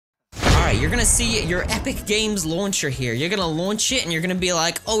Alright, you're gonna see your Epic Games launcher here. You're gonna launch it and you're gonna be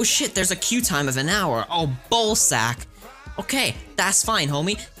like, oh shit, there's a queue time of an hour. Oh, bullsack. Okay, that's fine,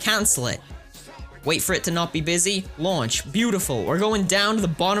 homie. Cancel it. Wait for it to not be busy. Launch. Beautiful. We're going down to the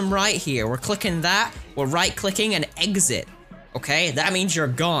bottom right here. We're clicking that. We're right-clicking and exit. Okay, that means you're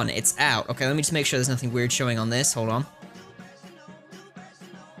gone. It's out. Okay, let me just make sure there's nothing weird showing on this. Hold on.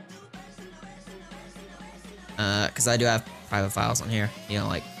 Because I do have private files on here. You know,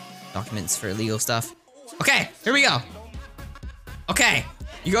 like documents for illegal stuff. Okay, here we go. Okay,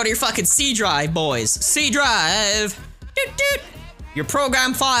 you go to your fucking C drive, boys. C drive. Doot, doot. Your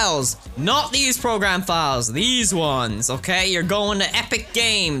program files. Not these program files. These ones, okay? You're going to Epic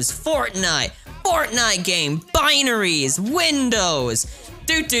Games, Fortnite game, binaries, Windows.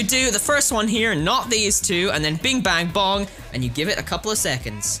 Doot, doot, doot. The first one here, not these two. And then bing, bang, bong. And you give it a couple of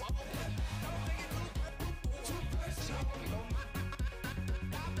seconds.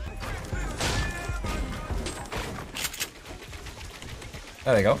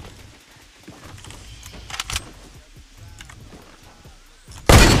 There they go.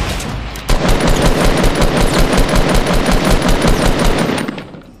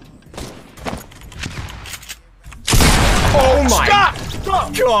 Oh my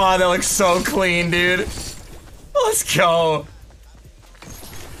God, that looks so clean, dude. Let's go.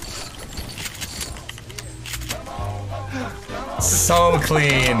 So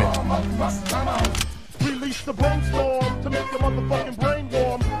clean. Release the brainstorm to make your motherfucking brain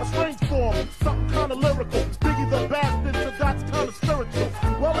warm. A strange form, something kind of lyrical. Biggie the bastard, so that's kind of spiritual.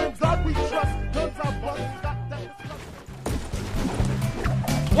 Well, in God we trust, guns are bust.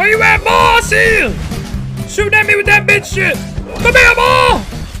 Where you at, boy? I see you! Shooting at me with that bitch shit! Come here, boy!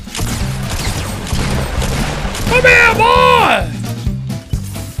 Come here, boy!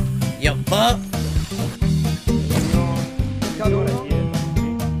 You buck!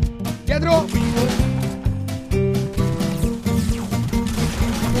 Dietro!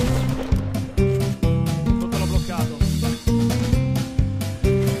 Tutto l'ho bloccato.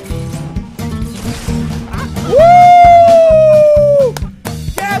 Woo!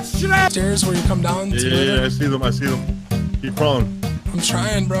 Stairs where you come down to Yeah, I see them, I see them. Keep crawling. I'm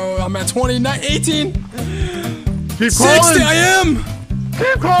trying, bro. I'm at 29, 18. Keep 60, crawling! I am!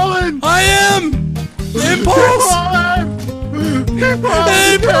 Keep crawling! I am! Impulse! Keep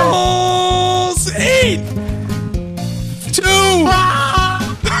crawling! Impulse! 8! 2!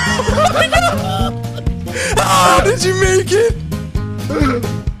 How did you make it?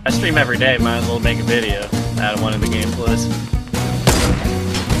 I stream every day, might as well make a video out of one of the gameplays.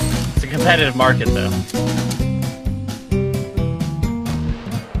 It's a competitive market though.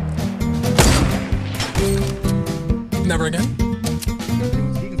 Never again.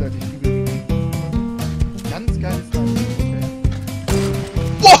 Ganz geiles Land.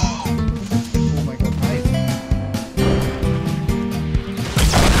 Whoa! Oh mein Gott, nice.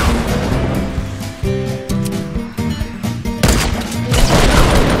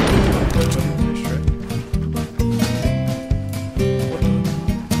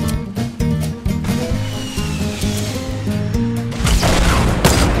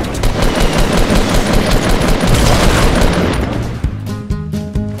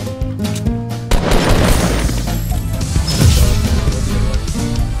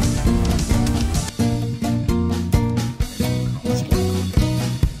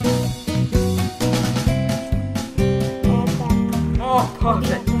 Oh,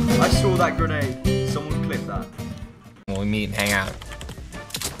 perfect. I saw that grenade. Someone clip that. When we meet and hang out.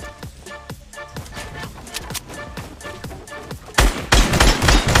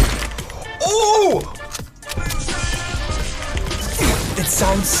 Oh! It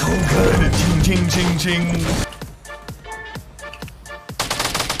sounds so good. Ching, ching, ching, ching.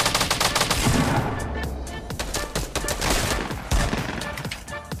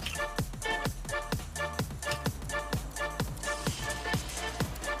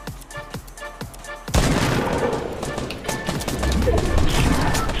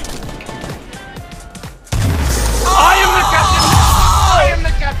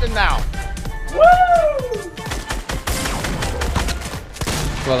 Now.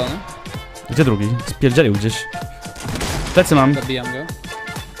 Zwalony. Gdzie drugi? Spierdzielił gdzieś. Plecy mam. Zabijam go.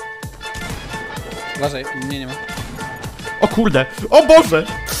 Uważaj, mnie nie ma. O kurde! O Boże!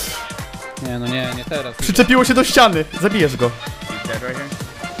 Nie, no nie, nie teraz. Przyczepiło się do ściany. Zabijesz go.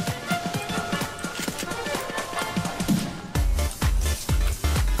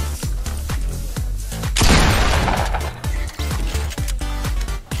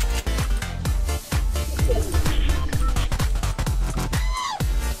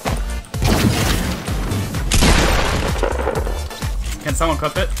 Can someone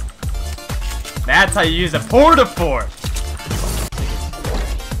clip it? That's how you use a porta-fort.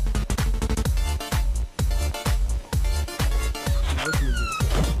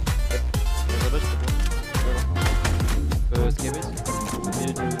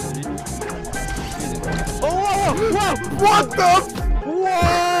 What the?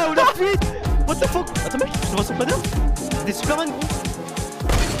 Wow, la fuite. What the fuck? Attends mec, je vois son planeur. C'est des Superman gros.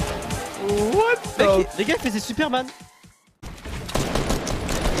 What the? Mec, les gars faisaient Superman.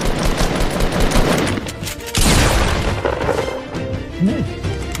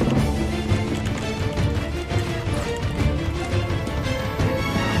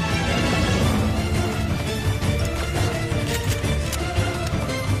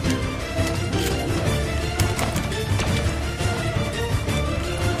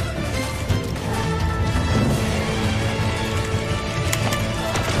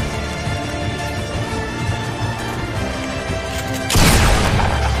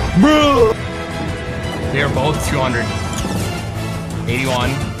 Bro! They're both 200. 81.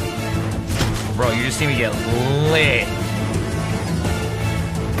 Bro, you just see me get lit.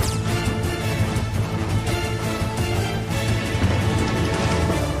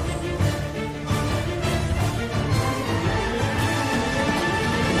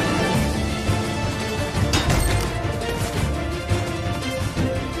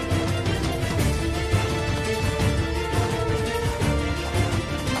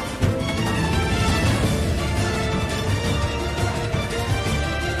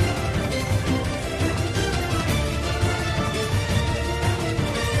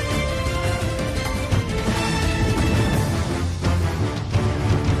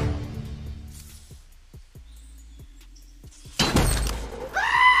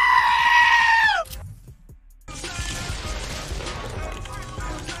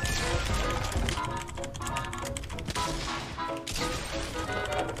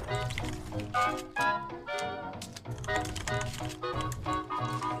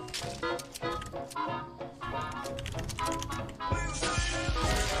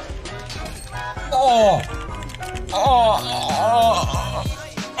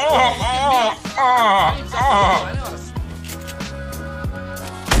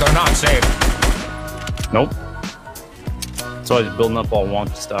 They're not safe. Nope. So he's building up all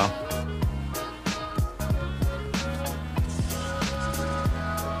wonky style.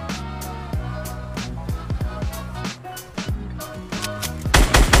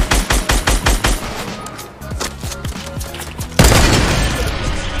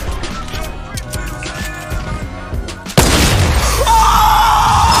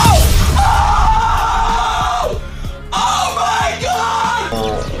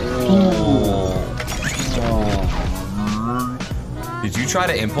 Did you try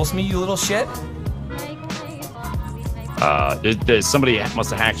to impulse me, you little shit? Somebody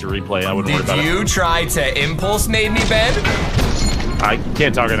must have hacked your replay. I wouldn't worry about it. Did you try to impulse made me, Ben? I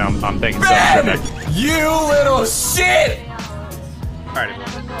can't talk it. I'm thinking Ben! something. You little shit! Alright,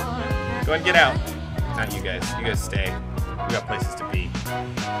 go and get out. Not you guys. You guys stay. We got places to be.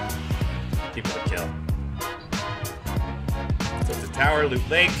 People to kill. So it's a tower, Loot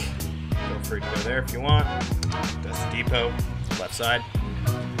Lake. Feel free to go there if you want. That's the depot. Left side.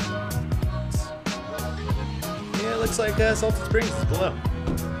 Yeah, it looks like Salted Springs is below.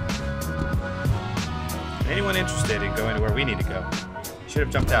 Anyone interested in going to where we need to go should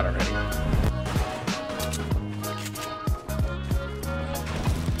have jumped out already.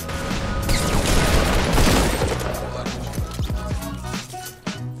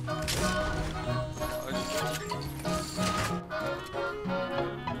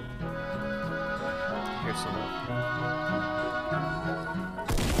 Here's some more.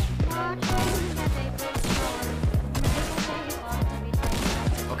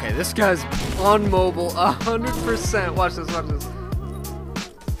 Okay, this guy's on mobile 100%. Watch this, watch this.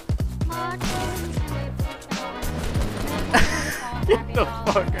 Get the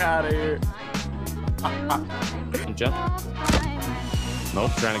fuck out of here. Jump.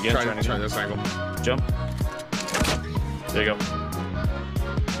 Nope, trying again, Try this angle. Jump. There you go.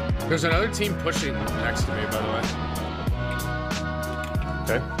 There's another team pushing next to me, by the way.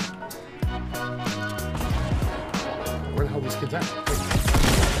 Okay. Where the hell these kids at?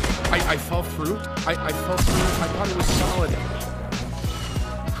 I fell through. I fell through. I thought it was solid.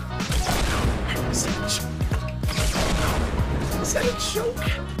 Is that a joke?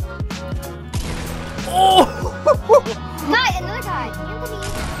 Oh! Guy, another guy. Anthony.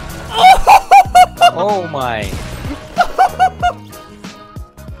 Oh my.